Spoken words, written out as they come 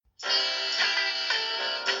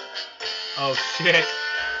Oh, shit.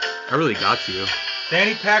 I really got to you.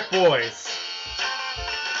 Fanny Pack Boys.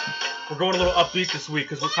 We're going a little upbeat this week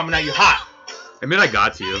because we're coming at you hot. I mean, I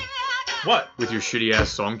got to you. What? With your shitty-ass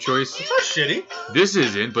song choice. It's not shitty. This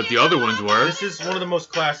isn't, but the other ones were. This is one of the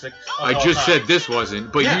most classic of I all just time. said this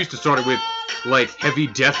wasn't, but Yeah. you used to start it with, like, heavy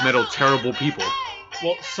death metal terrible people.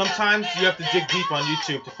 Well, sometimes you have to dig deep on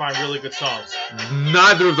YouTube to find really good songs.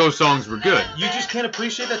 Neither of those songs were good. You just can't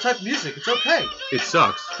appreciate that type of music. It's okay. It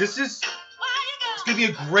sucks. It's gonna be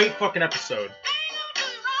a great fucking episode.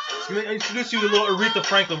 It's gonna introduce you to a little Aretha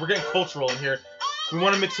Franklin. We're getting cultural in here. We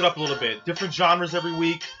want to mix it up a little bit. Different genres every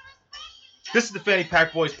week. This is the Fanny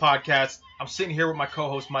Pack Boys podcast. I'm sitting here with my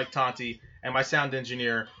co-host Mike Tonti and my sound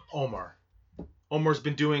engineer Omar. Omar's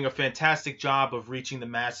been doing a fantastic job of reaching the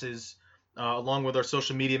masses, along with our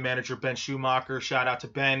social media manager Ben Schumacher. Shout out to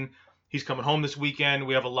Ben. He's coming home this weekend.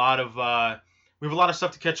 We have a lot of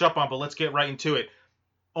stuff to catch up on, but let's get right into it.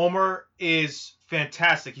 Omar is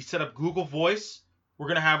fantastic. He set up Google Voice. We're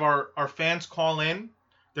going to have our fans call in.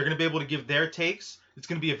 They're going to be able to give their takes. It's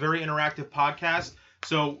going to be a very interactive podcast.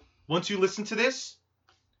 So once you listen to this,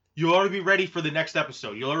 you'll already be ready for the next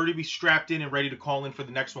episode. You'll already be strapped in and ready to call in for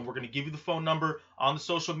the next one. We're going to give you the phone number on the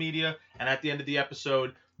social media, and at the end of the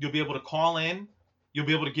episode, you'll be able to call in. You'll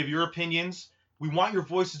be able to give your opinions. We want your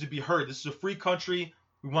voices to be heard. This is a free country.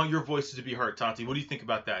 We want your voices to be heard. Tonti, what do you think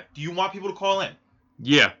about that? Do you want people to call in?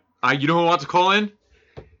 Yeah. You know who wants to call in?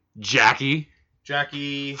 Jackie.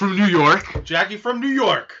 From New York. Jackie from New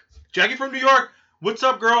York. What's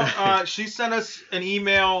up, girl? She sent us an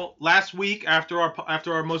email last week after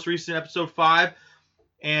our most recent episode 5.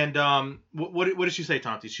 And what did she say,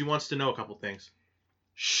 Tonti? She wants to know a couple things.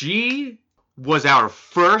 She was our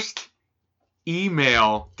first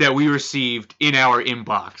email that we received in our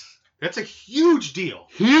inbox. That's a huge deal.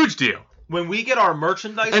 Huge deal. When we get our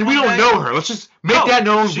merchandise, and we don't know her. Let's just make that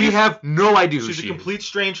known. We have no idea who she is. She's a complete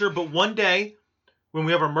stranger. But one day, when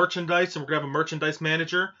we have our merchandise and we're gonna have a merchandise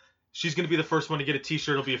manager, she's gonna be the first one to get a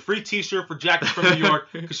T-shirt. It'll be a free T-shirt for Jackie from New York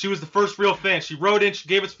because she was the first real fan. She wrote in. She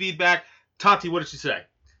gave us feedback. Tonti, what did she say?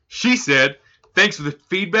 She said, "Thanks for the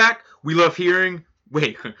feedback. We love hearing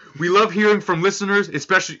from listeners,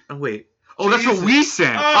 especially." Oh wait. Oh, Jesus. That's what we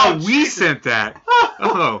sent. We sent that.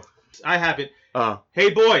 Oh. I haven't. Hey,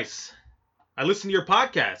 boys. I listen to your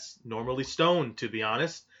podcast, normally stoned, to be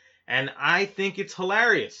honest, and I think it's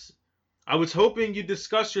hilarious. I was hoping you'd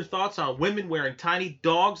discuss your thoughts on women wearing tiny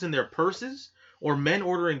dogs in their purses or men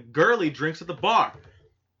ordering girly drinks at the bar.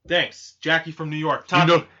 Thanks, Jackie from New York.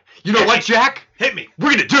 Tonti, you know what, Jack? Hit me. We're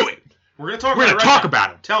going to do it. We're going to talk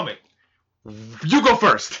about him. Tell me. You go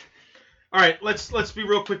first. All right, let's be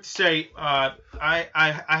real quick to say I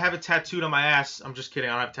have it tattooed on my ass. I'm just kidding.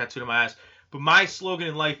 I don't have it tattooed on my ass. But my slogan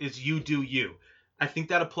in life is "You do you." I think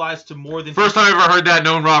that applies to more than... First time I ever heard that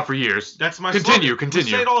known Rob for years. That's my slogan. Continue.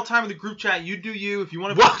 We say it all the time in the group chat. You do you. If you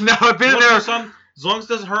want to... Well, no, I've been there. As long as it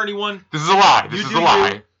doesn't hurt anyone. This is a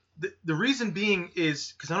lie. The reason being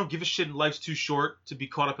is because I don't give a shit and life's too short to be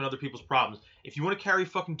caught up in other people's problems. If you want to carry a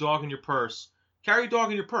fucking dog in your purse, carry a dog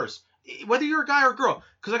in your purse. Whether you're a guy or a girl.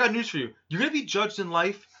 Because I got news for you. You're going to be judged in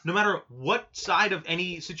life no matter what side of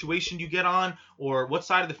any situation you get on or what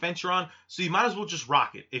side of the fence you're on. So you might as well just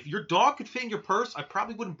rock it. If your dog could fit in your purse, I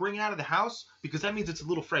probably wouldn't bring it out of the house because that means it's a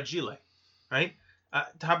little fragile. Right?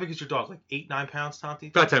 How big is your dog? Like 8-9 pounds, Tonti?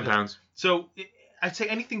 About 10 pounds. So I'd say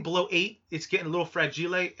anything below 8, it's getting a little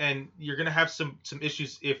fragile, and you're going to have some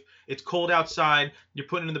issues if it's cold outside, you're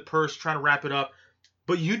putting it in the purse, trying to wrap it up.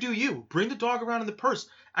 But you do you. Bring the dog around in the purse.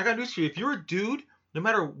 I got news for you. If you're a dude, no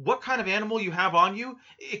matter what kind of animal you have on you,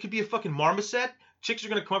 it could be a fucking marmoset. Chicks are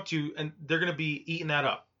going to come up to you, and they're going to be eating that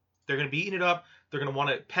up. They're going to be eating it up. They're going to want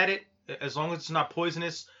to pet it, as long as it's not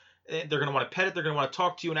poisonous. They're going to want to pet it. They're going to want to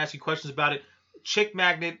talk to you and ask you questions about it. Chick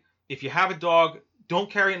magnet. If you have a dog, don't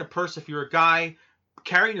carry it in a purse. If you're a guy,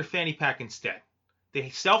 carry it in your fanny pack instead. They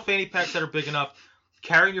sell fanny packs that are big enough.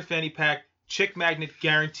 Carry in your fanny pack. Chick magnet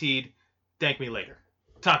guaranteed. Thank me later.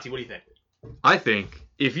 Tonti, what do you think? I think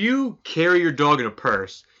if you carry your dog in a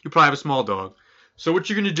purse, you probably have a small dog. So what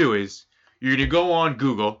you're going to do is you're going to go on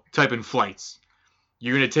Google, type in flights.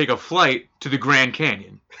 You're going to take a flight to the Grand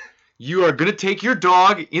Canyon. You are going to take your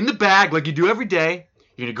dog in the bag like you do every day.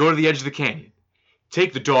 You're going to go to the edge of the canyon.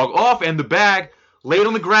 Take the dog off and the bag, lay it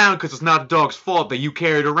on the ground because it's not the dog's fault that you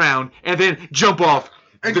carry it around, and then jump off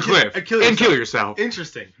the cliff and kill yourself.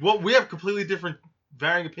 Interesting. Well, we have completely different,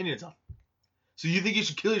 varying opinions on it. So you think you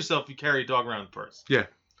should kill yourself if you carry a dog around the purse? Yeah.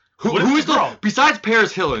 Who is the girl? Besides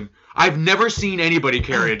Paris Hilton, I've never seen anybody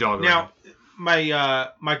carry a dog around. Now,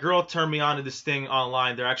 my girl turned me on to this thing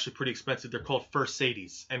online. They're actually pretty expensive. They're called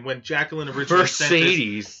Fursadies. And when Jacqueline originally sent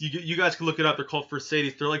this, you guys can look it up. They're called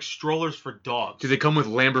Fursadies. They're like strollers for dogs. Do they come with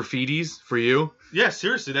Lamborghinis for you? Yeah,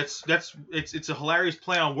 seriously. It's a hilarious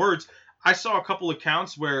play on words. I saw a couple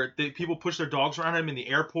accounts where people push their dogs around them in the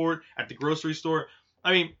airport, at the grocery store.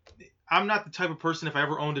 I mean, I'm not the type of person, if I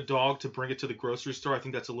ever owned a dog, to bring it to the grocery store. I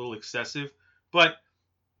think that's a little excessive. But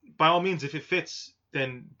by all means, if it fits,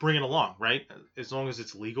 then bring it along, right? As long as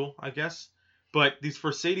it's legal, I guess. But these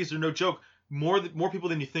Fursadies are no joke. More people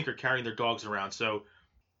than you think are carrying their dogs around. So,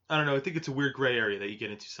 I don't know. I think it's a weird gray area that you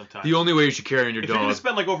get into sometimes. The only way you should carry on your if dog... you're going to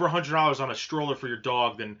spend like over $100 on a stroller for your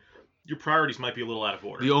dog, then your priorities might be a little out of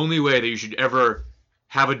order. The only way that you should ever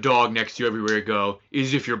have a dog next to you everywhere you go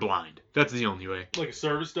is if you're blind. That's the only way. Like a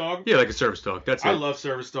service dog? Yeah, like a service dog. That's it. I love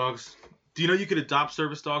service dogs. Do you know you could adopt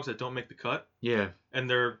service dogs that don't make the cut? Yeah. And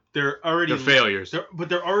they're already... They're failures. But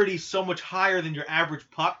they're already so much higher than your average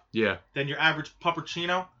pup. Yeah. Than your average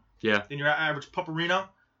puppuccino. Yeah. Than your average pupperino.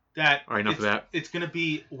 That all right, enough of that. It's going to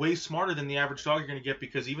be way smarter than the average dog you're going to get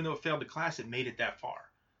because even though it failed the class, it made it that far.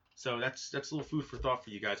 So that's a little food for thought for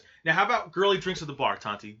you guys. Now, how about girly drinks at the bar,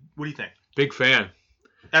 Tanti? What do you think? Big fan.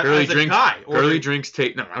 Girly drinks. Girly drinks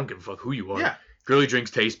taste. No, I don't give a fuck who you are. Yeah. Girly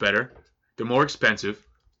drinks taste better. They're more expensive,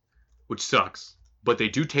 which sucks. But they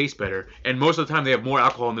do taste better, and most of the time they have more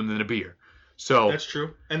alcohol in them than a beer. So that's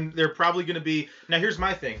true. And they're probably going to be. Now, here's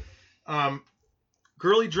my thing.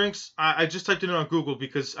 Girly drinks. I just typed it in on Google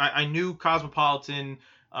because I knew Cosmopolitan.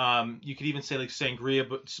 You could even say like sangria,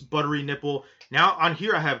 but buttery nipple. Now on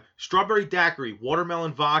here I have strawberry daiquiri,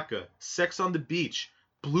 watermelon vodka, Sex on the Beach,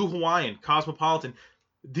 Blue Hawaiian, Cosmopolitan.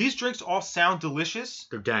 These drinks all sound delicious.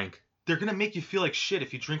 They're dank. They're gonna make you feel like shit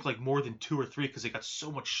if you drink like more than 2 or 3 because they got so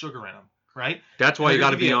much sugar in them, right? That's why you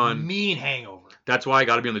got to be on a mean hangover. That's why I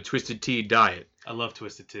got to be on the Twisted Tea diet. I love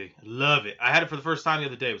Twisted Tea. I love it. I had it for the first time the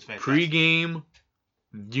other day. It was fantastic. Pre-game,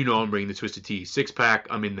 you know I'm bringing the Twisted Tea 6-pack.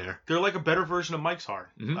 I'm in there. They're like a better version of Mike's Hard.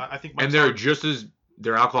 Mm-hmm. I think. Mike's and they're Hard, just as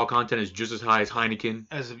their alcohol content is just as high as Heineken.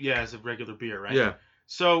 As a regular beer, right? Yeah.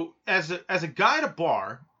 So as a guy at a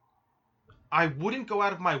bar, I wouldn't go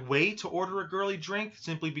out of my way to order a girly drink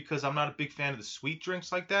simply because I'm not a big fan of the sweet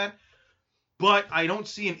drinks like that. But I don't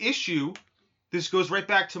see an issue. This goes right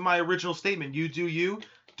back to my original statement. You do you.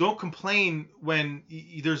 Don't complain when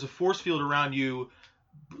there's a force field around you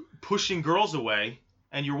pushing girls away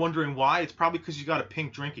and you're wondering why. It's probably because you got a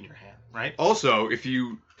pink drink in your hand, right? Also, if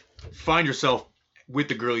you find yourself with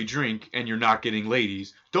the girly drink and you're not getting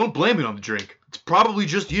ladies, don't blame it on the drink. It's probably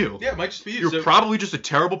just you. Yeah, it might just be you. You're probably just a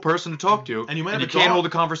terrible person to talk to, and you might can't hold a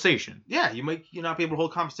conversation. Yeah, you might not be able to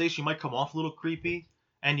hold a conversation. You might come off a little creepy,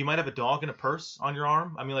 and you might have a dog and a purse on your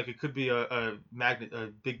arm. I mean, like it could be a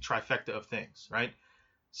big trifecta of things, right?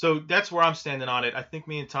 So that's where I'm standing on it. I think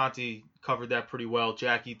me and Tanti covered that pretty well.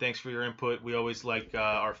 Jackie, thanks for your input. We always like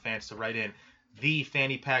our fans to write in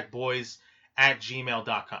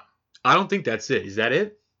thefannypackboys@gmail.com. I don't think that's it. Is that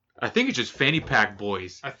it? I think it's just Fanny Pack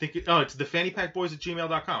Boys. I think it's the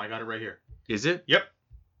fannypackboys@gmail.com. I got it right here. Is it? Yep.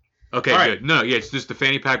 Okay, right. Good. No, yeah, it's just the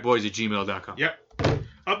fannypackboys@gmail.com. Yep.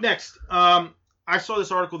 Up next, I saw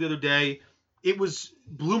this article the other day. It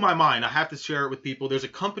blew my mind. I have to share it with people. There's a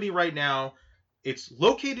company right now. It's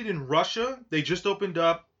located in Russia. They just opened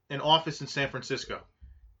up an office in San Francisco,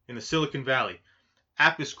 in the Silicon Valley.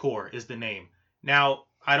 Apis Core is the name. Now,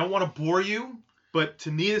 I don't want to bore you, but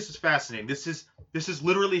to me this is fascinating. This is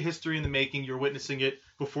literally history in the making. You're witnessing it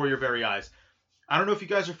before your very eyes. I don't know if you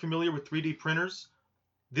guys are familiar with 3D printers.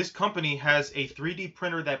 This company has a 3D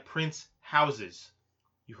printer that prints houses.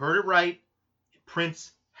 You heard it right. It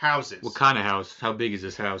prints houses. What kind of house? How big is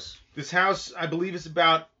this house? This house, I believe, is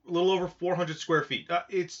about a little over 400 square feet.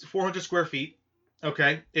 It's 400 square feet.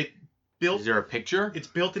 Okay. Is there a picture? It's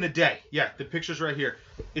built in a day. Yeah, the picture's right here.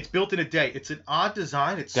 It's built in a day. It's an odd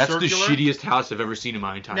design. It's That's circular. the shittiest house I've ever seen in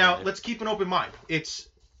my entire life. Now, let's keep an open mind.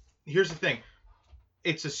 Here's the thing.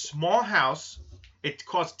 It's a small house. It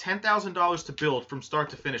costs $10,000 to build from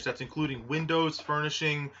start to finish. That's including windows,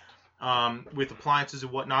 furnishing, with appliances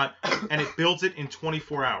and whatnot. And it builds it in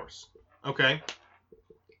 24 hours. Okay?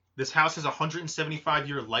 This house has a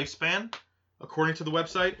 175-year lifespan, according to the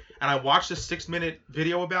website. And I watched a 6-minute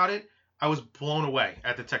video about it. I was blown away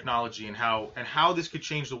at the technology and how this could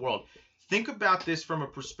change the world. Think about this from a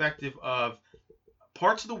perspective of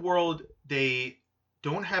parts of the world, they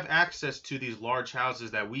don't have access to these large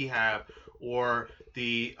houses that we have, or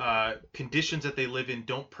the conditions that they live in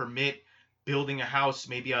don't permit building a house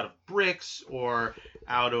maybe out of bricks or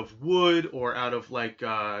out of wood or out of they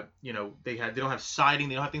don't have siding,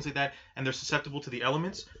 they don't have things like that, and they're susceptible to the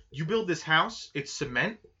elements. You build this house, it's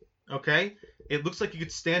cement, okay? It looks like you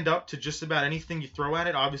could stand up to just about anything you throw at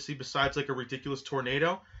it, obviously besides like a ridiculous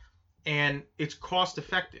tornado, and it's cost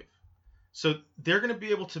effective. So they're going to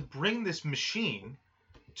be able to bring this machine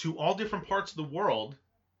to all different parts of the world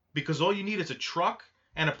because all you need is a truck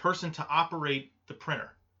and a person to operate the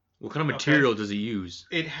printer. What kind of material does it use?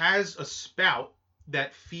 It has a spout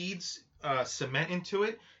that feeds cement into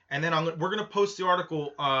it, and then we're going to post the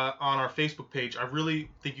article on our Facebook page. I really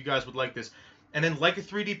think you guys would like this. And then like a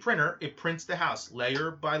 3D printer, it prints the house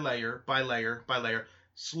layer by layer by layer by layer,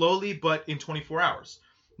 slowly but in 24 hours.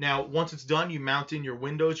 Now, once it's done, you mount in your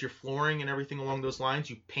windows, your flooring, and everything along those lines.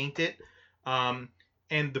 You paint it.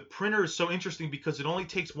 And the printer is so interesting because it only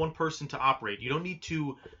takes one person to operate. You don't need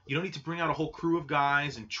to bring out a whole crew of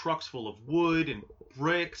guys and trucks full of wood and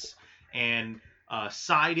bricks and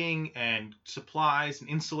siding and supplies and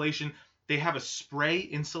insulation. They have a spray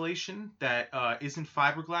insulation that isn't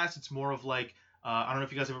fiberglass. It's more of like I don't know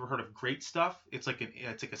if you guys have ever heard of Great Stuff. It's like a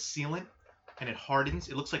sealant, and it hardens.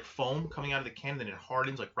 It looks like foam coming out of the can, and then it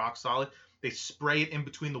hardens like rock solid. They spray it in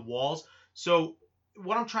between the walls. So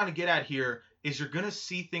what I'm trying to get at here is you're going to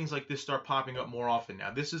see things like this start popping up more often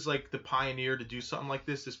now. This is like the pioneer to do something like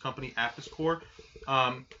this company, ApusCore.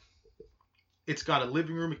 It's got a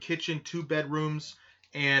living room, a kitchen, 2 bedrooms,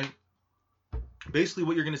 and basically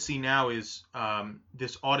what you're going to see now is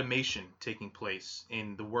this automation taking place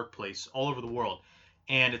in the workplace all over the world.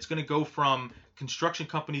 And it's going to go from construction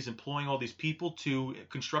companies employing all these people to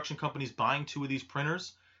construction companies buying 2 of these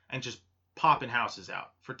printers and just popping houses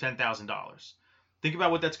out for $10,000. Think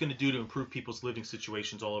about what that's going to do to improve people's living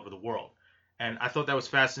situations all over the world. And I thought that was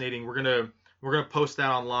fascinating. We're gonna post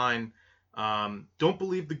that online. Don't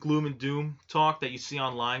believe the gloom and doom talk that you see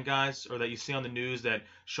online, guys, or that you see on the news that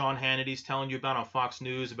Sean Hannity's telling you about on Fox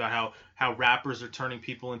News about how rappers are turning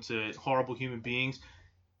people into horrible human beings.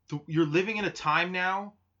 You're living in a time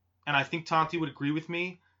now, and I think Tanti would agree with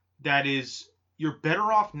me, that is, you're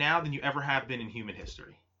better off now than you ever have been in human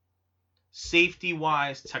history.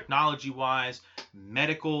 Safety-wise, technology-wise,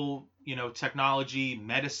 medical, technology,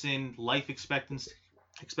 medicine, life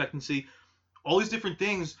expectancy, all these different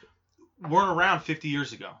things weren't around 50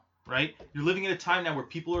 years ago, right? You're living in a time now where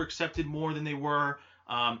people are accepted more than they were.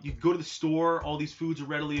 You go to the store, all these foods are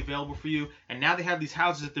readily available for you, and now they have these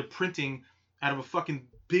houses that they're printing out of a fucking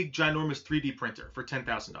big, ginormous 3D printer for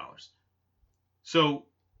 $10,000. So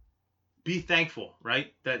be thankful,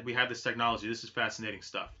 right, that we have this technology. This is fascinating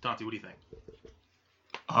stuff. Tanti, what do you think?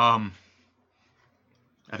 I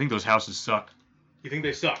think those houses suck. You think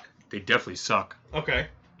they suck? They definitely suck. Okay.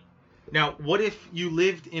 Now, what if you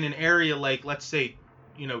lived in an area like, let's say,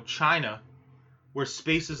 China, where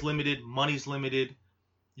space is limited, money's limited,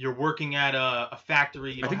 you're working at a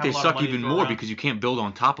factory, you don't I think have they a lot of suck money to even throw more around. because you can't build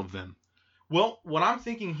on top of them. Well, what I'm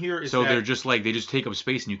thinking here is so that... they're just like, they just take up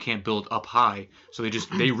space and you can't build up high. So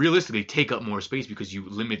they realistically take up more space because you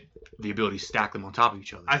limit the ability to stack them on top of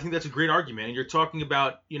each other. I think that's a great argument. And you're talking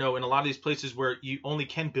about, in a lot of these places where you only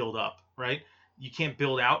can build up, right? You can't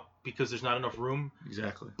build out because there's not enough room.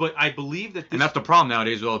 Exactly. But I believe that this... And that's the problem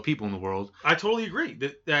nowadays with all the people in the world. I totally agree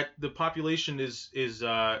that the population is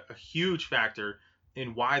a huge factor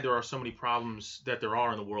in why there are so many problems that there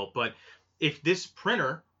are in the world. But if this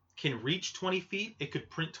printer can reach 20 feet, it could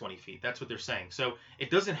print 20 feet. That's what they're saying. So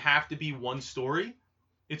it doesn't have to be one story.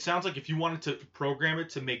 It sounds like if you wanted to program it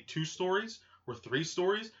to make 2 stories or 3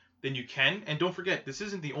 stories, then you can. And don't forget, this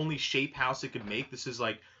isn't the only shape house it could make. This is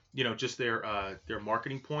like, just their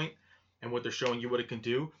marketing point and what they're showing you what it can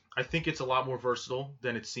do. I think it's a lot more versatile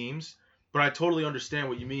than it seems. But I totally understand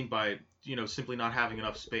what you mean by, simply not having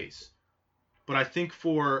enough space. But I think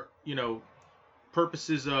for,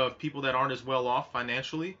 purposes of people that aren't as well off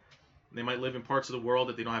financially, they might live in parts of the world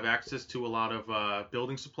that they don't have access to a lot of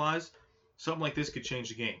building supplies. Something like this could change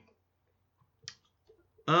the game.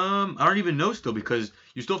 I don't even know still because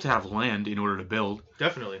you still have to have land in order to build.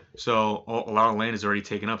 Definitely. So a lot of land is already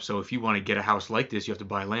taken up. So if you want to get a house like this, you have to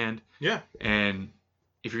buy land. Yeah. And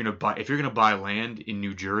if you're gonna buy land in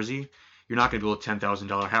New Jersey, you're not gonna build a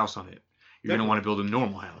 $10,000 house on it. You're going to want to build a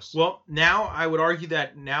normal house. Well, now I would argue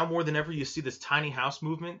that now more than ever you see this tiny house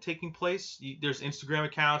movement taking place. There's Instagram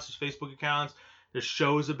accounts, there's Facebook accounts, there's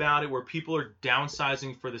shows about it where people are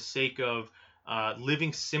downsizing for the sake of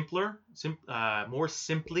living more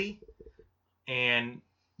simply, and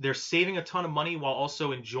they're saving a ton of money while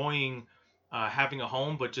also enjoying having a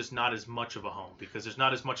home, but just not as much of a home because there's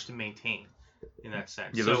not as much to maintain in that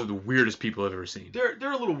sense. Yeah, those are the weirdest people I've ever seen. They're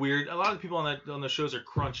a little weird. A lot of the people on the shows are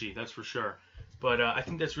crunchy, that's for sure. But I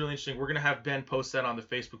think that's really interesting. We're gonna have Ben post that on the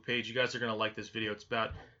Facebook page. You guys are gonna like this video. It's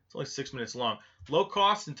It's only 6 minutes long. Low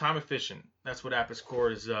cost and time efficient. That's what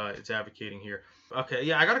AppetsCore is it's advocating here. Okay,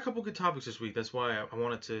 yeah, I got a couple good topics this week. That's why I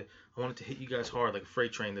wanted to hit you guys hard like a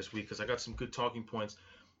freight train this week, because I got some good talking points.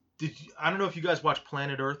 I don't know if you guys watched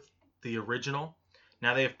Planet Earth, the original.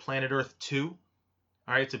 Now they have Planet Earth 2.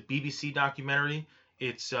 All right, it's a BBC documentary.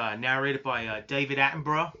 It's narrated by David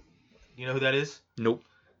Attenborough. You know who that is? Nope.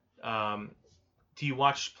 Do you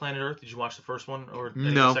watch Planet Earth? Did you watch the first one or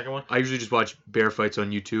the second one? I usually just watch bear fights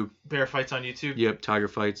on YouTube. Bear fights on YouTube? Yep, tiger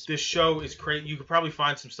fights. This show is crazy. You could probably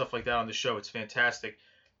find some stuff like that on the show. It's fantastic.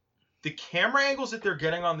 The camera angles that they're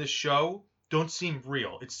getting on this show don't seem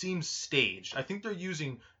real. It seems staged. I think they're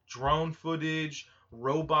using drone footage,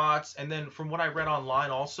 robots, and then from what I read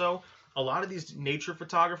online also, a lot of these nature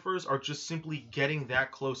photographers are just simply getting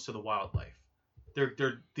that close to the wildlife.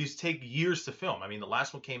 These take years to film. I mean, the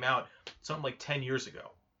last one came out something like 10 years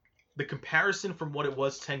ago. The comparison from what it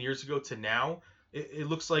was 10 years ago to now, it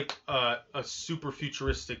looks like a super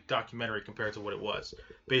futuristic documentary compared to what it was,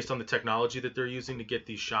 based on the technology that they're using to get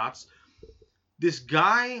these shots. This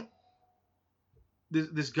guy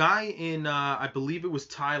in, I believe it was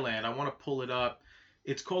Thailand. I want to pull it up.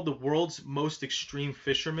 It's called The World's Most Extreme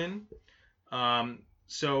Fisherman.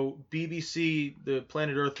 So BBC, the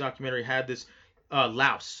Planet Earth documentary, had this.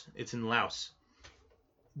 Laos. It's in Laos.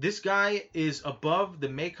 This guy is above the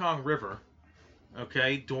Mekong River,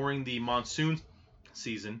 okay, during the monsoon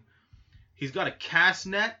season. He's got a cast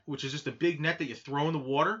net, which is just a big net that you throw in the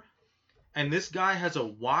water. And this guy has a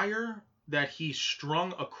wire that he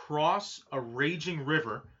strung across a raging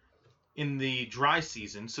river in the dry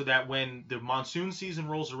season, so that when the monsoon season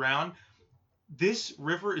rolls around, this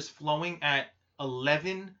river is flowing at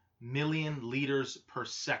 11 million liters per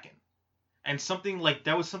second. And something like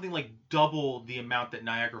double the amount that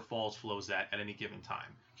Niagara Falls flows at any given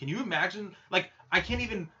time. Can you imagine? Like, I can't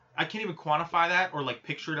even quantify that or like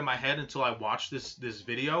picture it in my head until I watch this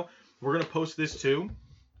video. We're gonna post this too.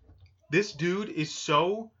 This dude is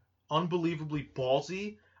so unbelievably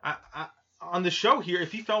ballsy. On the show here,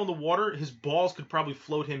 if he fell in the water, his balls could probably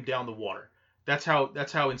float him down the water. That's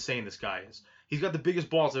how insane this guy is. He's got the biggest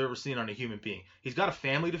balls I've ever seen on a human being. He's got a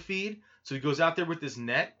family to feed, so he goes out there with this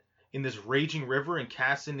net in this raging river and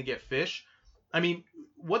casts in to get fish. I mean,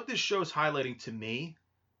 what this show's highlighting to me,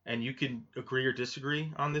 and you can agree or disagree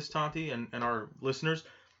on this, Tanti, and our listeners,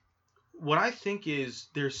 what I think is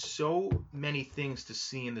there's so many things to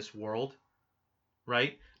see in this world,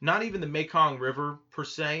 right? Not even the Mekong River per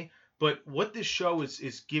se, but what this show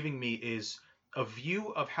is giving me is a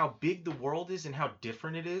view of how big the world is and how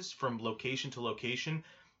different it is from location to location,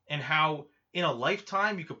 and how in a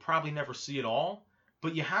lifetime you could probably never see it all.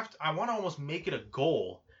 But I want to almost make it a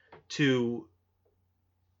goal to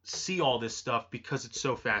see all this stuff because it's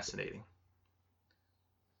so fascinating.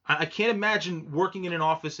 I can't imagine working in an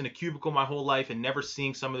office in a cubicle my whole life and never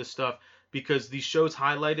seeing some of this stuff, because these shows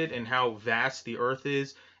highlight it and how vast the earth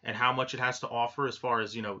is and how much it has to offer as far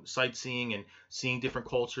as, sightseeing and seeing different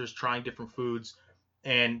cultures, trying different foods.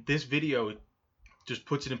 And this video just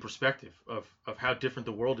puts it in perspective of how different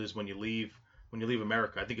the world is when you leave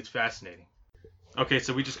America. I think it's fascinating. Okay,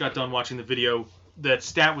 so we just got done watching the video. That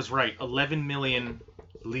stat was right. 11 million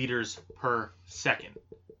liters per second.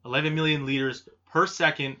 11 million liters per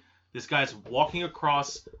second. This guy's walking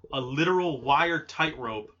across a literal wire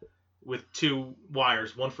tightrope with two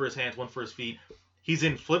wires, one for his hands, one for his feet. He's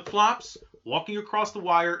in flip-flops, walking across the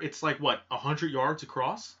wire. It's like, 100 yards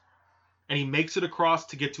across? And he makes it across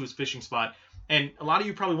to get to his fishing spot. And a lot of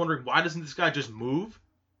you are probably wondering, why doesn't this guy just move?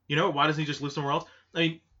 Why doesn't he just live somewhere else? I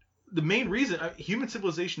mean, the main reason, human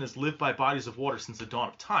civilization has lived by bodies of water since the dawn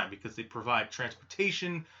of time, because they provide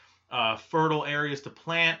transportation, fertile areas to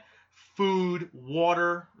plant, food,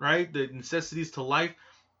 water, right? The necessities to life.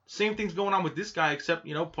 Same thing's going on with this guy, except,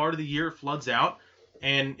 part of the year it floods out,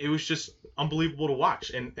 and it was just unbelievable to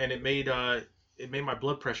watch, and it made my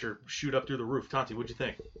blood pressure shoot up through the roof. Tanti, what'd you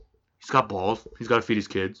think? He's got balls. He's got to feed his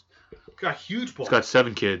kids. He's got huge balls. He's got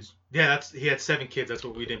 7 kids. Yeah, he had 7 kids. That's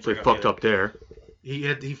what we didn't. So he fucked up there.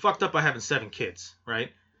 He fucked up by having 7 kids,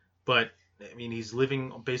 right? But I mean, he's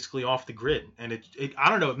living basically off the grid, and it I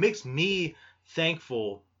don't know. It makes me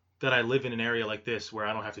thankful that I live in an area like this where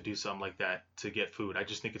I don't have to do something like that to get food. I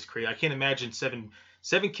just think it's crazy. I can't imagine seven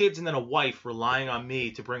kids and then a wife relying on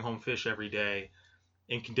me to bring home fish every day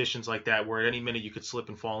in conditions like that, where at any minute you could slip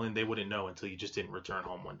and fall in. They wouldn't know until you just didn't return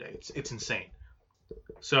home one day. It's insane.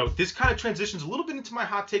 So this kind of transitions a little bit into my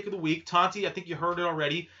hot take of the week. Tanti, I think you heard it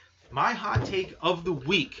already. My hot take of the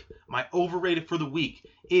week, my overrated for the week,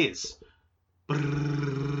 is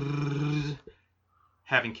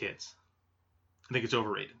having kids. I think it's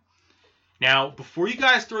overrated. Now, before you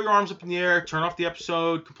guys throw your arms up in the air, turn off the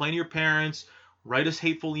episode, complain to your parents, write us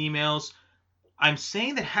hateful emails, I'm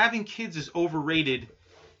saying that having kids is overrated,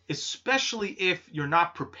 especially if you're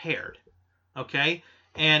not prepared, okay?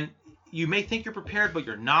 And you may think you're prepared, but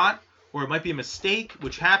you're not, or it might be a mistake,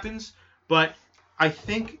 which happens, but I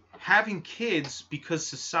think having kids, because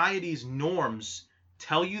society's norms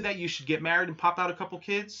tell you that you should get married and pop out a couple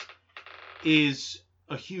kids, is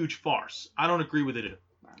a huge farce. I don't agree with it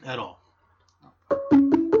at all.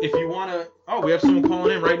 If you want to... Oh, we have someone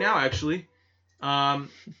calling in right now, actually. One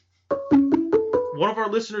of our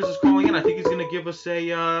listeners is calling in. I think he's going to give us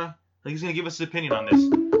his opinion on this.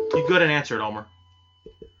 You go ahead and answer it, Elmer.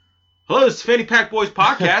 Hello, this is Fanny Pack Boys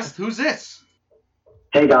Podcast. Who's this?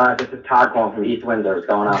 Hey guys, this is Todd calling from East Windsor. What's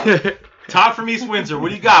going on? Todd from East Windsor. What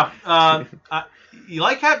do you got? You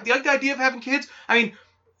like the idea of having kids? I mean,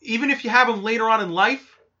 even if you have them later on in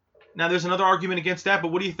life. Now, there's another argument against that,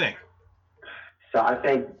 but what do you think? So I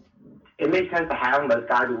think it makes sense to have them, but it's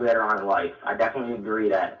got to be later on in life. I definitely agree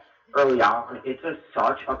that early on, it's just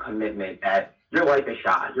such a commitment that your life is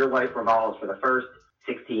shot. Your life revolves for the first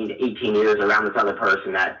 16 to 18 years around this other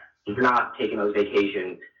person, that you're not taking those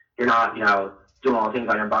vacations. You're not, doing all the things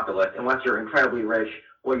on your bucket list unless you're incredibly rich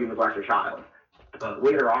or you neglect your child. But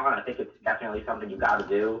later on, I think it's definitely something you got to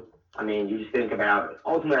do. I mean, you just think about,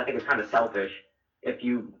 ultimately, I think it's kind of selfish if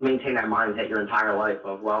you maintain that mindset your entire life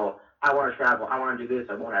of, well, I want to travel, I want to do this,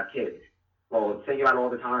 I won't have kids. Well, think about all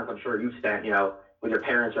the times I'm sure you've spent, with your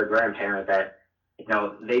parents or grandparents that,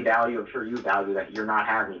 they value, I'm sure you value that you're not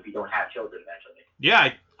having if you don't have children eventually.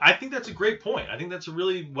 Yeah, I think that's a great point. I think that's a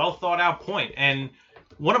really well thought out point. And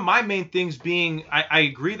one of my main things being, I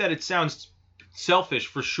agree that it sounds selfish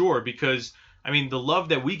for sure, because, I mean, the love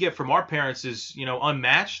that we get from our parents is,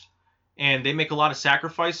 unmatched. And they make a lot of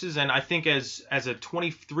sacrifices. And I think as a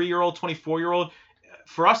 23-year-old, 24-year-old,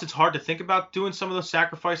 for us, it's hard to think about doing some of those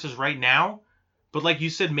sacrifices right now. But like you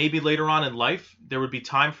said, maybe later on in life, there would be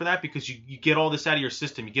time for that, because you get all this out of your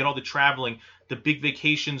system. You get all the traveling, the big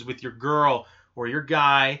vacations with your girl or your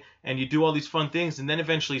guy, and you do all these fun things, and then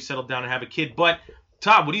eventually settle down and have a kid. But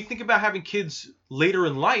Todd, what do you think about having kids later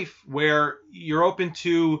in life where you're open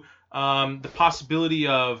to the possibility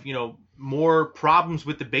of, more problems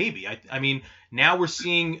with the baby? I mean, now we're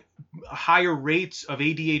seeing higher rates of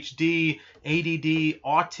ADHD, ADD,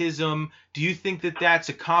 autism. Do you think that that's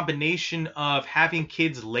a combination of having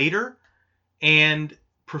kids later and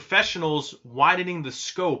professionals widening the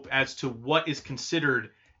scope as to what is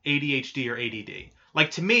considered ADHD or ADD?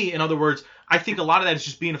 Like, to me, in other words, I think a lot of that is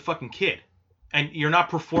just being a fucking kid. And you're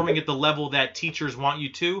not performing at the level that teachers want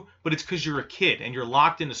you to, but it's because you're a kid and you're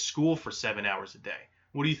locked into school for 7 hours a day.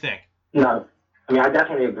 What do you think? No, I mean, I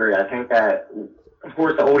definitely agree. I think that, of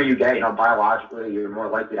course, the older you get, biologically, you're more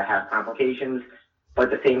likely to have complications.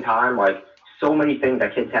 But at the same time, like, so many things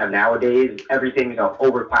that kids have nowadays, everything's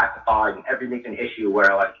overclassified and everything's an issue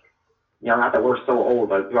where, like, not that we're so old,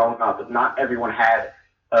 but growing up, not everyone had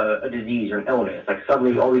a disease or an illness. Like,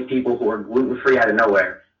 suddenly all these people who are gluten-free out of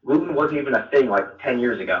nowhere. Gluten wasn't even a thing like 10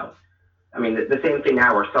 years ago. I mean, the same thing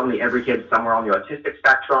now where suddenly every kid's somewhere on the autistic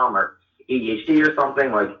spectrum or ADHD or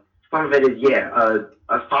something. Like, some of it is, a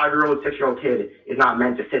 5-year-old, 6-year-old kid is not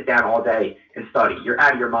meant to sit down all day and study. You're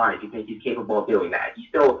out of your mind if you think he's capable of doing that. He's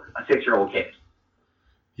still a 6-year-old kid.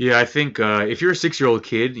 Yeah, I think if you're a 6-year-old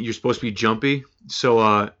kid, you're supposed to be jumpy. So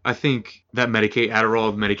I think that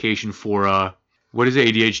Adderall medication for, what is it,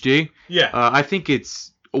 ADHD? Yeah. I think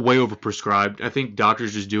it's way overprescribed. I think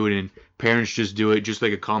doctors just do it and parents just do it just so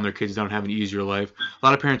they can calm their kids down and have an easier life. A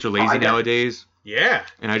lot of parents are lazy nowadays. Yeah.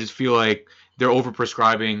 And I just feel like they're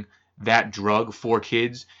overprescribing that drug for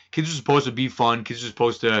kids. Kids are supposed to be fun. Kids are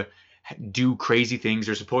supposed to do crazy things.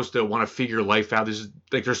 They're supposed to want to figure life out.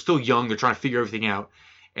 They're still young. They're trying to figure everything out.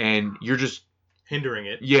 And you're just hindering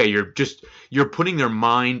it. Yeah, you're putting their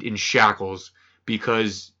mind in shackles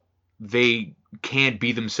because they can't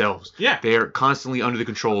be themselves. Yeah. They're constantly under the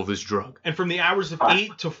control of this drug. And from the hours of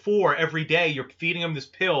 8 to 4 every day, you're feeding them this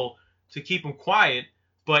pill to keep them quiet,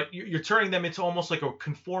 but you're turning them into almost like a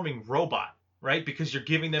conforming robot, right? Because you're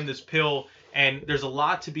giving them this pill, and there's a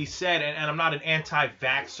lot to be said, and I'm not an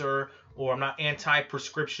anti-vaxxer or I'm not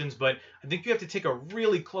anti-prescriptions, but I think you have to take a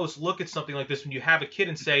really close look at something like this when you have a kid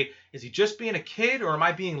and say, is he just being a kid, or am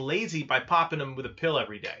I being lazy by popping him with a pill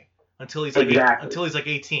every day until he's like until he's like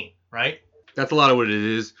 18, right? That's a lot of what it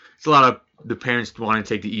is. It's a lot of the parents want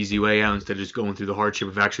to take the easy way out instead of just going through the hardship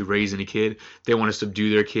of actually raising a kid. They want to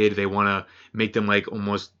subdue their kid. They want to make them like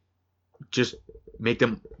almost just make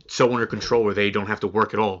them so under control where they don't have to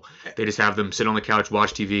work at all. They just have them sit on the couch,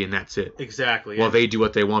 watch TV, and that's it. Exactly. Well, they do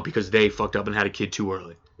what they want because they fucked up and had a kid too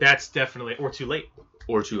early. That's definitely, or too late.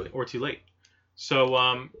 Or too late. Or too late. So,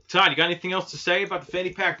 Todd, you got anything else to say about the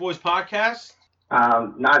Fanny Pack Boys podcast?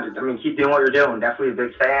 Keep doing what you're doing. Definitely a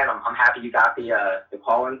big fan. I'm happy you got the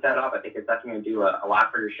call-in set up. I think it's definitely going to do a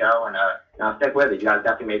lot for your show, and I'll stick with it. You guys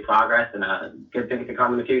definitely made progress, and good things to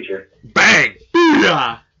come in the future. Bang!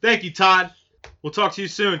 Booyah! Thank you, Todd. We'll talk to you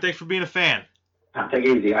soon. Thanks for being a fan. Take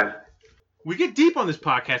it easy, guys. We get deep on this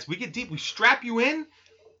podcast. We get deep. We strap you in,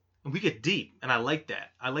 and we get deep, and I like that.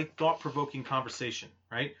 I like thought-provoking conversation,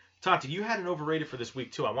 right? Tati, you had an overrated for this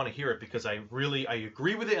week, too. I want to hear it because I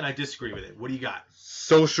agree with it and I disagree with it. What do you got?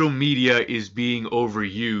 Social media is being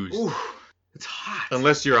overused. Ooh, it's hot.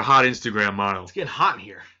 Unless you're a hot Instagram model. It's getting hot in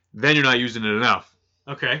here. Then you're not using it enough.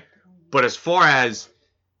 Okay. But as far as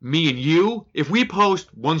me and you, if we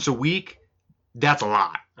post once a week, that's a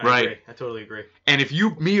lot, right? Agree. I totally agree. And if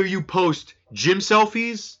me or you post gym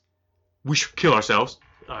selfies, we should kill ourselves.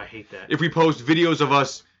 Oh, I hate that. If we post videos of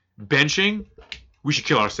us benching, we should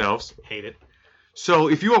kill ourselves. Hate it. So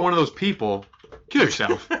if you are one of those people, kill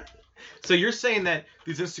yourself. So you're saying that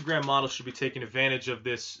these Instagram models should be taking advantage of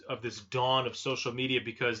this dawn of social media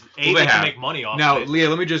because they can make money off now, of it.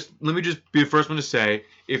 Leah, let me just be the first one to say,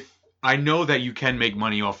 if I know that you can make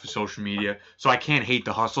money off of social media, so I can't hate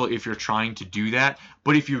the hustle if you're trying to do that.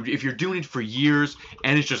 But if you're doing it for years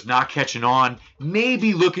and it's just not catching on,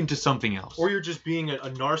 maybe look into something else. Or you're just being a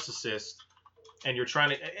narcissist and you're trying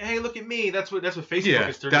to, hey, look at me. That's what Facebook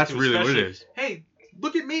is turning that's into. really what it is. Hey,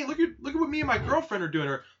 look at me. Look at what me and my girlfriend are doing,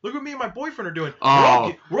 or look at what me and my boyfriend are doing.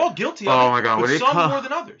 Oh. We're all guilty of it. Oh my God. But some more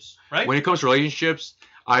than others, right? When it comes to relationships,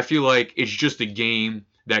 I feel like it's just a game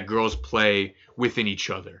that girls play within each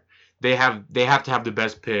other. They have to have the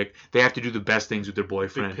best pick. They have to do the best things with their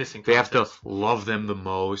boyfriend. They have to love them the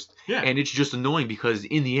most. Yeah. And it's just annoying because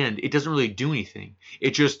in the end, it doesn't really do anything.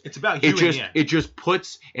 It's about you in the end. It just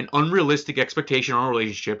puts an unrealistic expectation on a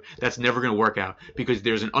relationship that's never going to work out because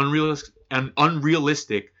there's an unrealistic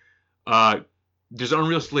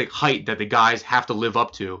height that the guys have to live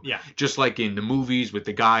up to. Yeah. Just like in the movies with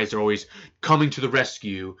the guys, they're always coming to the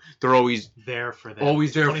rescue. They're always there for them.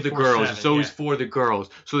 Always there for the girls. It's always yeah. for the girls.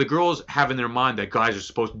 So the girls have in their mind that guys are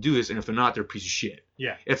supposed to do this, and if they're not, they're a piece of shit.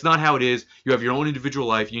 Yeah. It's not how it is. You have your own individual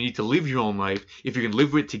life. You need to live your own life. If you can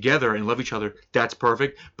live it together and love each other, that's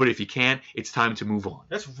perfect. But if you can't, it's time to move on.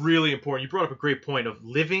 That's really important. You brought up a great point of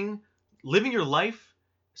living your life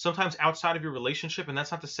sometimes outside of your relationship, and that's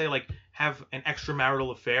not to say like have an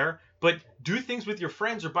extramarital affair, but do things with your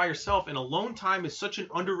friends or by yourself. And alone time is such an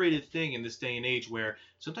underrated thing in this day and age where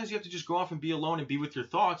sometimes you have to just go off and be alone and be with your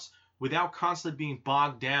thoughts without constantly being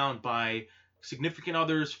bogged down by significant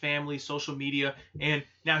others, family, social media. And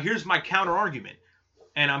now here's my counter argument,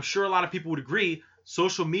 and I'm sure a lot of people would agree,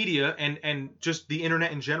 social media and just the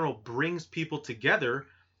internet in general brings people together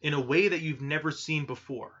in a way that you've never seen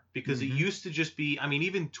before. Because it used to just be,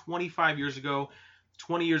 even 25 years ago,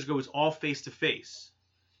 20 years ago, it was all face-to-face.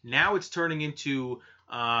 Now it's turning into,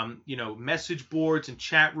 message boards and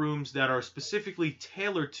chat rooms that are specifically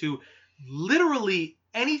tailored to literally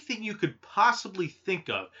anything you could possibly think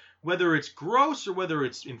of, whether it's gross or whether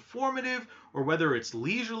it's informative or whether it's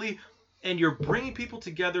leisurely. And you're bringing people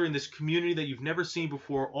together in this community that you've never seen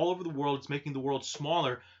before all over the world. It's making the world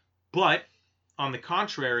smaller. But on the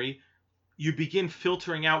contrary, you begin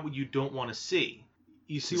filtering out what you don't want to see.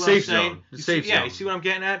 You see what I'm saying? You see what I'm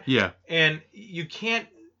getting at? Yeah. And you can't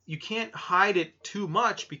hide it too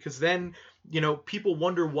much because then, people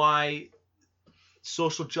wonder why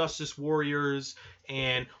social justice warriors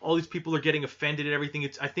and all these people are getting offended at everything.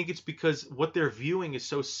 I think it's because what they're viewing is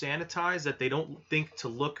so sanitized that they don't think to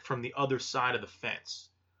look from the other side of the fence.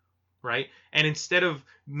 Right? And instead of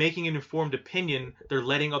making an informed opinion, they're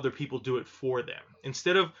letting other people do it for them.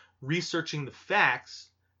 Instead of researching the facts,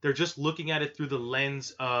 they're just looking at it through the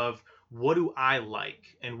lens of what do I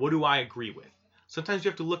like and what do I agree with. Sometimes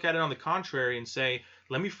you have to look at it on the contrary and say,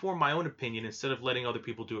 let me form my own opinion instead of letting other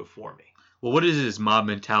people do it for me. Well, what is mob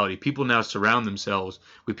mentality? People now surround themselves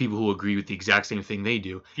with people who agree with the exact same thing they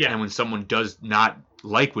do. Yeah. And when someone does not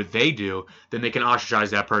like what they do, then they can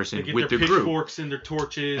ostracize that person with the group. They get their pitchforks and their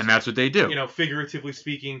torches. And that's what they do. Figuratively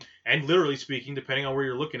speaking and literally speaking, depending on where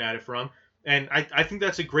you're looking at it from. And I think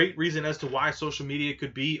that's a great reason as to why social media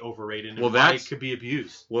could be overrated and why it could be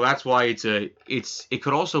abused. Well, that's why it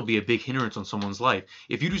could also be a big hindrance on someone's life.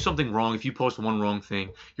 If you do something wrong, if you post one wrong thing,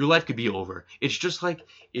 your life could be over. It's just like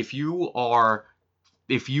if you are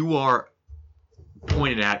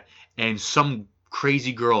pointed at and some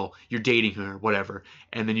crazy girl, you're dating her, whatever,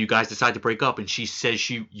 and then you guys decide to break up and she says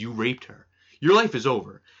you raped her. Your life is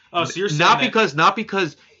over. Oh, so you're saying not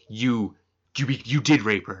because you you did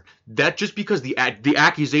rape her. That just because the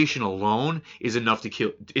accusation alone is enough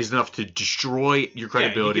to destroy your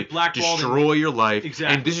credibility, you get blackballed destroy your life.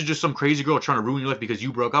 Exactly. And this is just some crazy girl trying to ruin your life because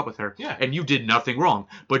you broke up with her. Yeah. And you did nothing wrong.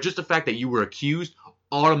 But just the fact that you were accused,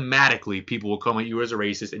 automatically people will come at you as a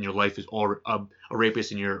racist, and your life is a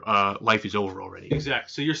rapist, and your life is over already. Exactly.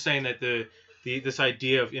 So you're saying that this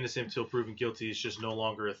idea of innocent until proven guilty is just no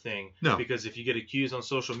longer a thing. No. Because if you get accused on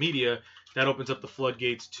social media, that opens up the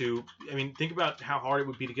floodgates to. I mean, think about how hard it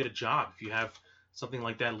would be to get a job if you have something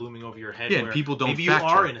like that looming over your head. Yeah, where people don't maybe you fact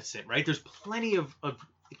are check. innocent, right? There's plenty of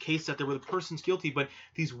cases out there where the person's guilty, but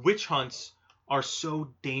these witch hunts are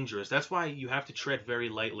so dangerous. That's why you have to tread very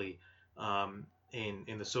lightly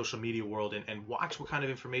in the social media world and watch what kind of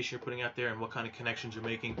information you're putting out there and what kind of connections you're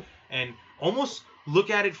making, and almost look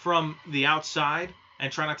at it from the outside and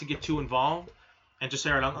try not to get too involved. And just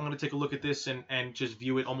say, all right, I'm going to take a look at this and just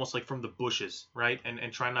view it almost like from the bushes, right?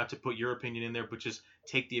 And try not to put your opinion in there, but just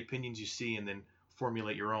take the opinions you see and then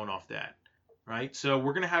formulate your own off that, right? So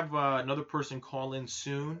we're going to have another person call in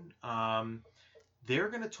soon. They're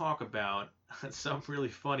going to talk about something really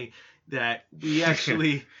funny that we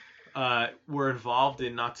actually were involved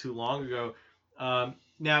in not too long ago.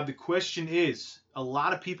 Now, the question is, a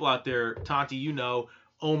lot of people out there, Tanti, you know,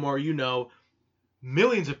 Omar, you know,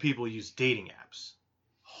 millions of people use dating apps.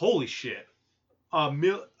 Holy shit.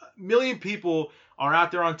 Million people are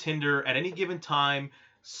out there on Tinder at any given time,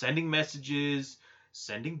 sending messages,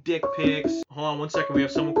 sending dick pics. Hold on one second. We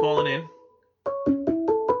have someone calling in.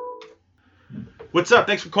 What's up?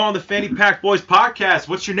 Thanks for calling the Fanny Pack Boys podcast.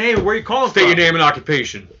 What's your name and where are you calling State from? your name and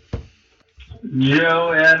occupation.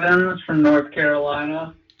 Joe Evans from North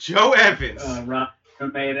Carolina. Joe Evans.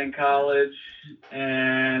 Roommate in college,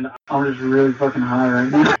 and I'm just really fucking high right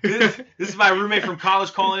now. This is my roommate from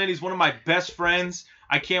college calling in. He's one of my best friends.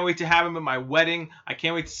 I can't wait to have him at my wedding. I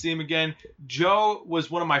can't wait to see him again. Joe was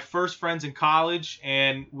one of my first friends in college,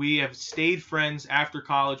 and we have stayed friends after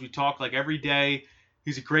college. We talk like every day.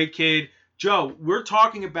 He's a great kid. Joe, we're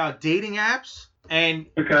talking about dating apps, and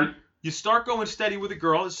Okay. you start going steady with a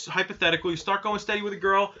girl. It's hypothetical. You start going steady with a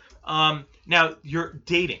girl. Now, you're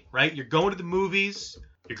dating, right? You're going to the movies.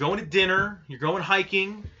 You're going to dinner. You're going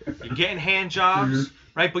hiking. You're getting hand jobs,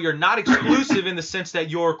 right? But you're not exclusive in the sense that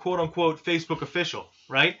you're quote-unquote Facebook official,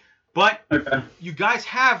 right? But Okay. you guys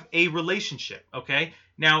have a relationship, okay?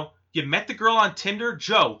 Now, you met the girl on Tinder.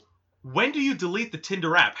 Joe, when do you delete the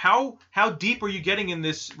Tinder app? How deep are you getting in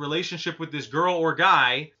this relationship with this girl or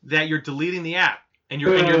guy that you're deleting the app? And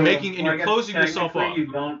you're closing yourself off.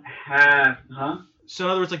 You don't have, huh? So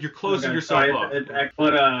in other words, like you're closing Okay, yourself so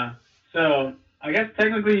off. So I guess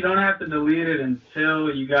technically you don't have to delete it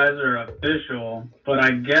until you guys are official. But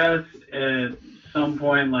I guess at some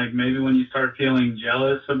point, like maybe when you start feeling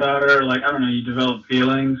jealous about her, like I don't know, you develop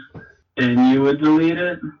feelings, then you would delete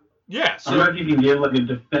it. Yeah. I don't know So if you can give like a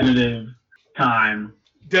definitive time.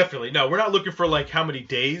 definitely, no, we're not looking for like how many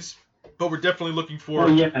days, but we're definitely looking for. Oh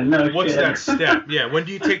yeah, no What's shit. that step? Yeah, when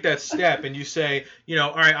do you take that step and you say, you know,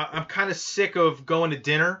 all right, I'm kind of sick of going to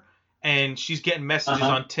dinner, and she's getting messages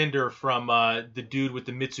on Tinder from the dude with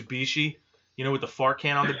the Mitsubishi, you know, with the fart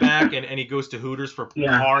can on the back, and he goes to Hooters for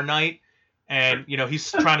car night, and, you know,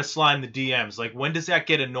 he's trying to slide in the DMs. Like, when does that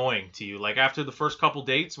get annoying to you? Like, after the first couple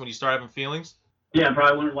dates, when you start having feelings? Yeah,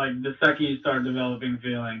 probably when like the second you start developing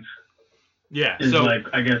feelings. Yeah, Is so like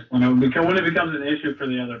I guess when it becomes an issue for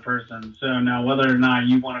the other person. So now whether or not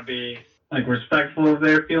you want to be like respectful of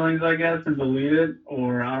their feelings, I guess, and delete it,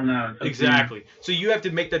 or I don't know. It's up to you. exactly. So you have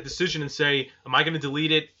to make that decision and say, am I going to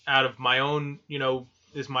delete it out of my own, you know,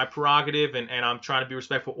 is my prerogative and I'm trying to be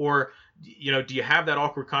respectful, or, you know, do you have that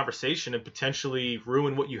awkward conversation and potentially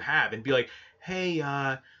ruin what you have and be like, hey,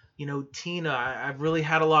 you know, Tina, I've really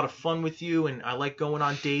had a lot of fun with you, and I like going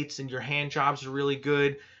on dates, and your hand jobs are really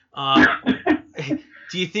good.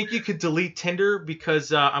 Do you think you could delete Tinder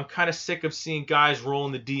because I'm kind of sick of seeing guys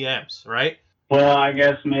rolling the DMs, right? Well, I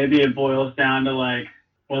guess maybe it boils down to like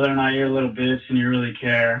whether or not you're a little bitch and you really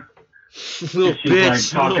care. Little If she's bitch, like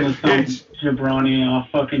talking little to some bitch. jabroni off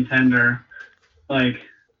fucking Tinder, like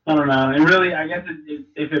I don't know. And really, I guess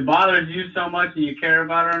if it bothers you so much and you care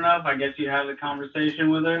about her enough, I guess you have the conversation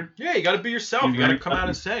with her. Yeah, you got to be yourself. You got to come out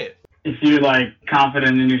and say it. If you're like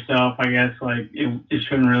confident in yourself, I guess like it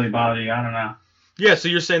shouldn't really bother you. I don't know. Yeah, so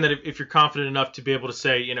you're saying that if you're confident enough to be able to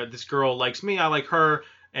say, you know, this girl likes me, I like her,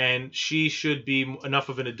 and she should be enough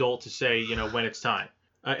of an adult to say, you know, when it's time.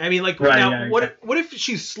 I mean, like, Right, now, yeah, what if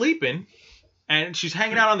she's sleeping and she's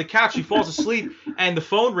hanging out on the couch, she falls asleep, and the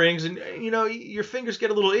phone rings, and, you know, your fingers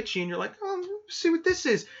get a little itchy, and you're like, oh, let's see what this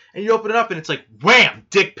is. And you open it up, and it's like, wham,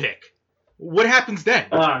 dick pic. What happens then?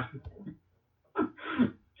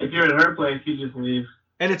 If if you're at her place, you just leave.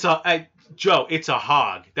 And it's Joe, it's a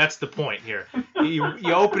hog. That's the point here.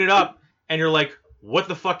 You open it up, and you're like, what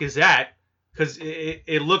the fuck is that? Because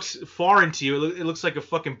it looks foreign to you. It looks like a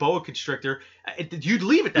fucking boa constrictor. You'd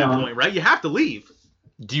leave at that point, right? You have to leave.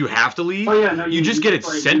 Do you have to leave? Oh, yeah, no, you just get it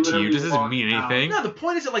like, sent to you. literally This doesn't walk mean out. anything. No, the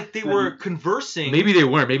point is that like they were conversing. Maybe they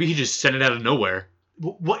weren't. Maybe he just sent it out of nowhere.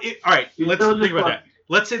 All right, You let's still think just about walk- that.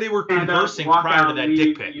 Let's say they were And, conversing walk prior to out, that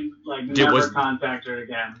leave, dick pic. You, like, Did- never was- contact her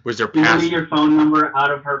again. Was there You past leave your phone number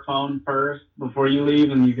out of her phone first before you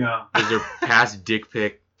leave, and you go. was there past dick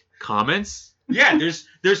pic comments? Yeah,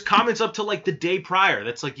 there's comments up to like the day prior.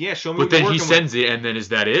 That's like, yeah, show me. But what you're then he working sends it, and then is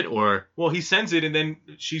that it, or Well, he sends it, and then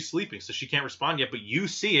she's sleeping, so she can't respond yet. But you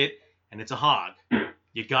see it, and it's a hog.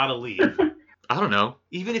 You gotta leave, I don't know.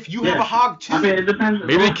 even if you have a hog too. I mean, it depends.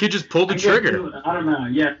 Maybe the kid just pulled the I guess trigger. too, I don't know.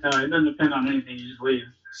 Yeah, no, it doesn't depend on anything. You just leave.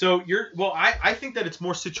 So I think that it's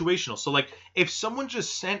more situational. So like, if someone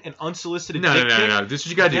just sent an unsolicited No. dick pic, This is what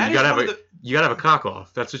you gotta do. that You is gotta have one a of the- you gotta have a cock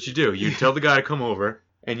off. That's what you do. You tell the guy to come over,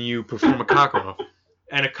 and you perform a cock off.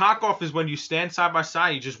 And a cock off is when you stand side by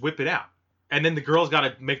side, you just whip it out. And then the girl's got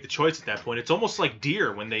to make the choice at that point. It's almost like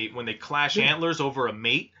deer when they clash antlers over a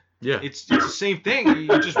mate. Yeah, It's the same thing.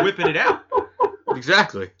 You're just whipping it out.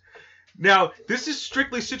 exactly. Now, this is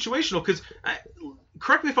strictly situational because,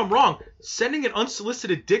 correct me if I'm wrong, sending an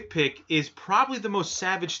unsolicited dick pic is probably the most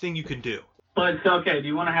savage thing you can do. But it's okay. Do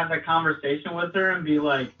you want to have that conversation with her and be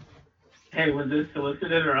like, "Hey, was this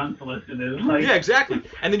solicited or unsolicited?" Like, Yeah, exactly.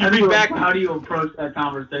 And then you how do read back. How do you approach that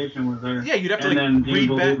conversation with her? Yeah, you'd have to And then like do you read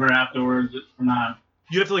believe back. her afterwards or not?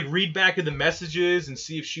 You'd have to like read back in the messages and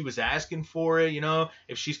see if she was asking for it, you know,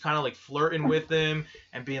 if she's kind of like flirting with him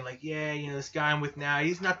and being like, yeah, you know, this guy I'm with now,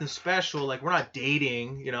 he's nothing special. Like, we're not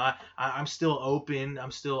dating, you know, I'm still open.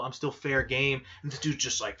 I'm still fair game. And this dude's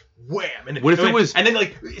just like, wham. And What if it was- And then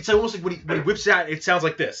like, it's almost like when he whips out, it sounds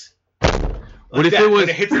like this. What if that, it was? and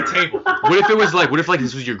it hits the table? What if it was like? What if like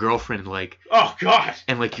this was your girlfriend, like, Oh God.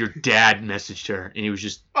 and like your dad messaged her, and he was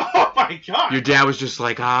just Oh my God. your dad was just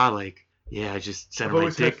like, like, yeah, I just sent I've her my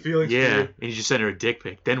always had dick. feelings for Yeah, you. and he just sent her a dick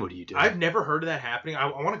pic. Then what do you do? I've never heard of that happening. I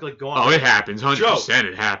want to like go on. Oh, it happens. 100%.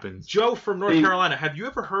 It happens. Joe from North See- Carolina, have you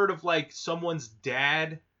ever heard of like someone's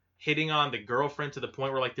dad hitting on the girlfriend to the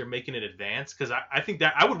point where like they're making an advance? Because I think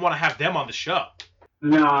that I would want to have them on the show.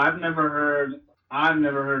 No, I've never heard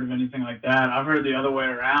of anything like that. I've heard the other way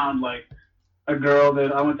around. Like a girl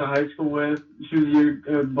that I went to high school with, she was a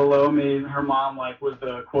year below me. Her mom like was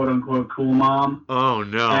the quote unquote cool mom, Oh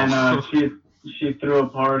no. and she threw a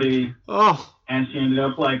party oh. and she ended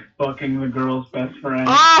up like fucking the girl's best friend.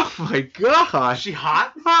 Oh my Is gosh. she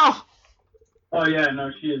hot? Oh. Oh yeah,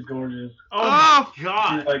 no, she is gorgeous. Oh my She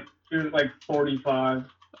God. was like 45.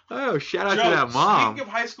 Oh, shout out Joe, to that mom. speaking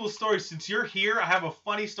of high school stories, since you're here, I have a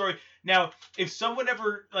funny story. Now, if someone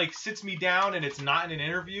ever like sits me down and it's not in an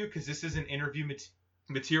interview, because this isn't interview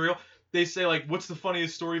material, they say like, "What's the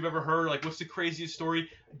funniest story you've ever heard?" Like, "What's the craziest story?"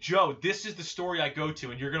 Joe, this is the story I go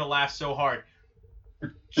to, and you're gonna laugh so hard.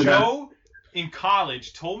 Joe, in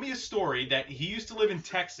college, told me a story that he used to live in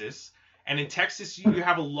Texas, and in Texas you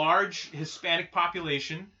have a large Hispanic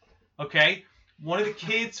population. Okay, one of the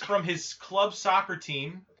kids from his club soccer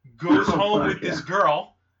team goes home with this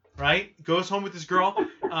girl, right? Goes home with this girl.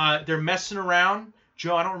 They're messing around.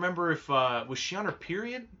 Joe, I don't remember if was she on her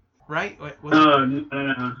period, right? Was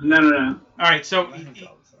No. All right, so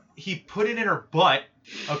he put it in her butt,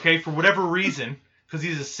 okay, for whatever reason, because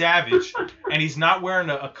he's a savage and he's not wearing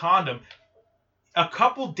a condom. A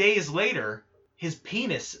couple days later, his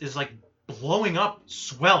penis is like blowing up,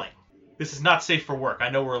 swelling. This is not safe for work. I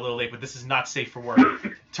know we're a little late, but this is not safe for work.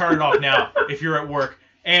 Turn it off now if you're at work.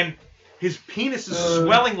 And his penis is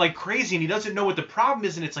swelling like crazy, and he doesn't know what the problem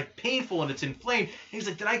is, and it's like painful and it's inflamed. And he's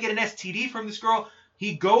like, "Did I get an STD from this girl?"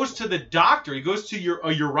 He goes to the doctor. He goes to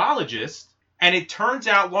a urologist, and it turns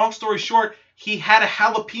out, long story short, he had a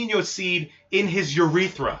jalapeno seed in his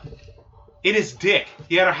urethra, in his dick.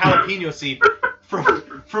 He had a jalapeno seed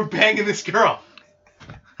from banging this girl.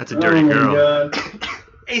 That's a dirty girl. God.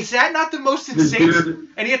 Is that not the most insane?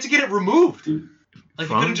 And he had to get it removed. Like,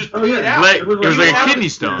 he couldn't just pee it out. It was like a having- kidney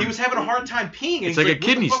stone. He was having a hard time peeing. And It's he's like a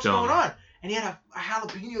kidney what the fuck's stone. going on? And he had a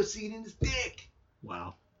jalapeno seed in his dick.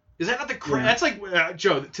 Wow. Is that not the Yeah. That's like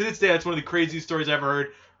Joe. To this day, that's one of the craziest stories I've ever heard.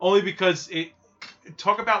 Only because it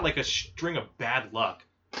talk about like a string of bad luck.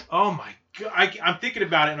 Oh my God, I'm thinking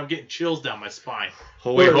about it and I'm getting chills down my spine.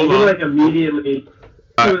 Wait, hold he on. like immediately.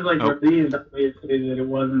 He was like oh. relieved, obviously, that it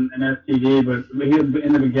wasn't an STD, but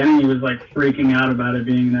in the beginning he was like freaking out about it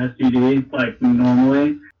being an STD, like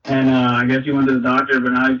normally. And I guess he went to the doctor,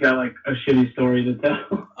 but now he's got like a shitty story to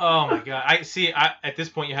tell. Oh my god! At this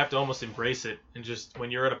point, you have to almost embrace it, and just when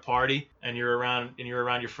you're at a party and you're around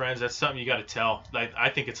your friends, that's something you got to tell. I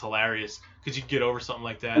think it's hilarious because you get over something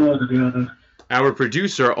like that. Oh, God. Our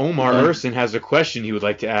producer, Omar Urson, has a question he would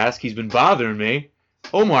like to ask. He's been bothering me.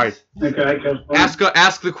 Omar, Okay, go for it.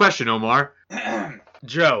 ask the question, Omar.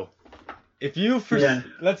 Joe, if you Yeah.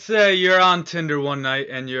 let's say you're on Tinder one night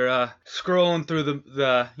and you're scrolling through the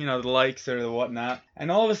the likes or the whatnot, and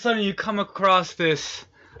all of a sudden you come across this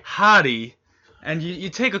hottie, and you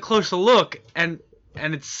take a closer look, and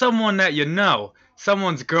it's someone that you know,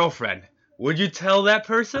 someone's girlfriend. Would you tell that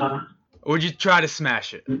person, or would you try to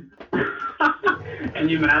smash it? And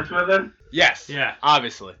you match with her? Yes. Yeah.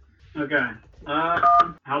 Obviously. Okay.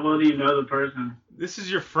 How well do you know the person? This is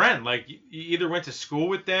your friend. Like you either went to school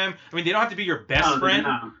with them. I mean, they don't have to be your best friend,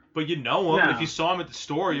 No. but you know them. No. If you saw him at the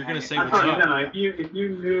store, you're gonna say I what's thought, up. no, if you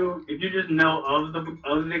just know of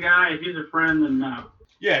the guy, if he's a friend, then no.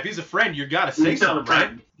 Yeah, if he's a friend, you gotta say You tell something, the right?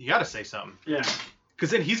 friend. You gotta say something. Yeah.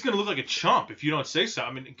 Because then he's going to look like a chump if you don't say so.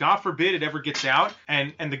 I mean, God forbid it ever gets out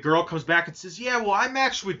and the girl comes back and says, yeah, well, I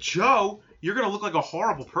matched with Joe. You're going to look like a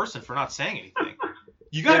horrible person for not saying anything.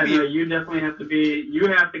 You got to be... No, you definitely have to be... You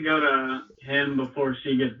have to go to him before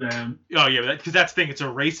she gets there. Oh, yeah, because that's the thing. It's a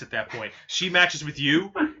race at that point. She matches with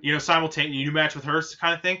you, simultaneously. You match with her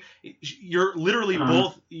kind of thing. You're literally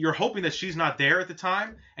both... You're hoping that she's not there at the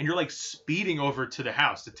time, and you're, like, speeding over to the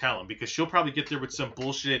house to tell him, because she'll probably get there with some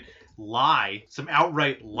bullshit lie, some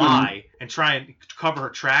outright lie, and try and cover her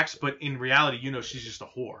tracks, but in reality, she's just a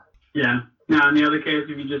whore. Yeah. Now, in the other case,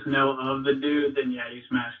 if you just know of the dude, then yeah, you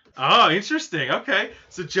smash. Oh, interesting. Okay,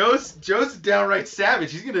 so Joe's a downright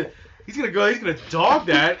savage. He's gonna dog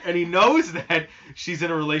that, and he knows that she's in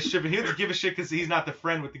a relationship, and he doesn't give a shit because he's not the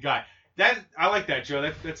friend with the guy. I like that, Joe.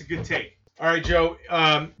 That's a good take. All right, Joe.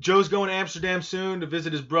 Joe's going to Amsterdam soon to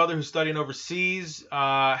visit his brother who's studying overseas.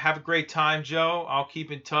 Have a great time, Joe. I'll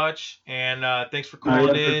keep in touch, and thanks for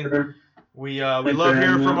calling in. Sure. We love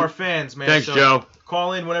hearing from our fans, man. Thanks, so Joe.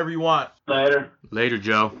 Call in whenever you want. Later,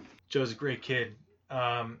 Joe. Joe's a great kid.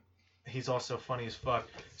 He's also funny as fuck.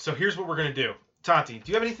 So here's what we're going to do. Tati,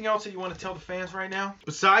 do you have anything else that you want to tell the fans right now?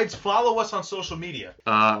 Besides, follow us on social media.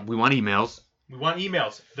 We want emails. We want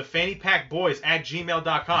emails.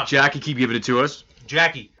 thefannypackboys@gmail.com. Jackie, keep giving it to us.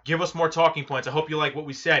 Jackie, give us more talking points. I hope you like what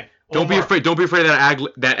we said. Don't be Omar. afraid. Don't be afraid of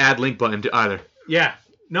that add link button either. Yeah.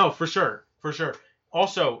 No, for sure. For sure.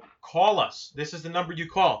 Also, call us. This is the number you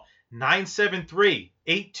call.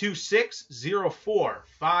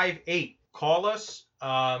 973-826-0458. Call us.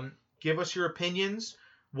 Give us your opinions.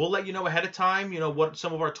 We'll let you know ahead of time, what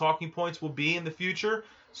some of our talking points will be in the future,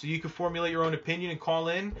 so you can formulate your own opinion and call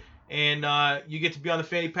in. And you get to be on the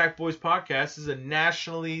Fanny Pack Boys podcast. This is a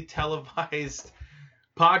nationally televised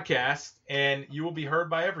podcast, and you will be heard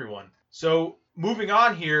by everyone. So moving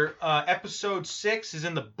on here, episode 6 is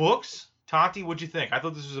in the books. Tati, what'd you think? I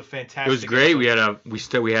thought this was a fantastic. It was great. episode.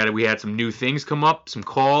 We had some new things come up, some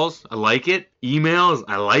calls. I like it. Emails.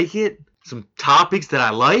 I like it. Some topics that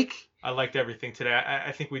I like. I liked everything today.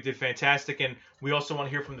 I think we did fantastic, and we also want to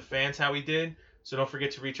hear from the fans how we did. So don't forget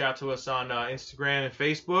to reach out to us on Instagram and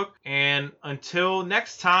Facebook. And until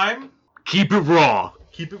next time, keep it raw.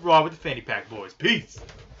 Keep it raw with the Fanny Pack Boys. Peace.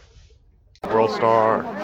 World Star.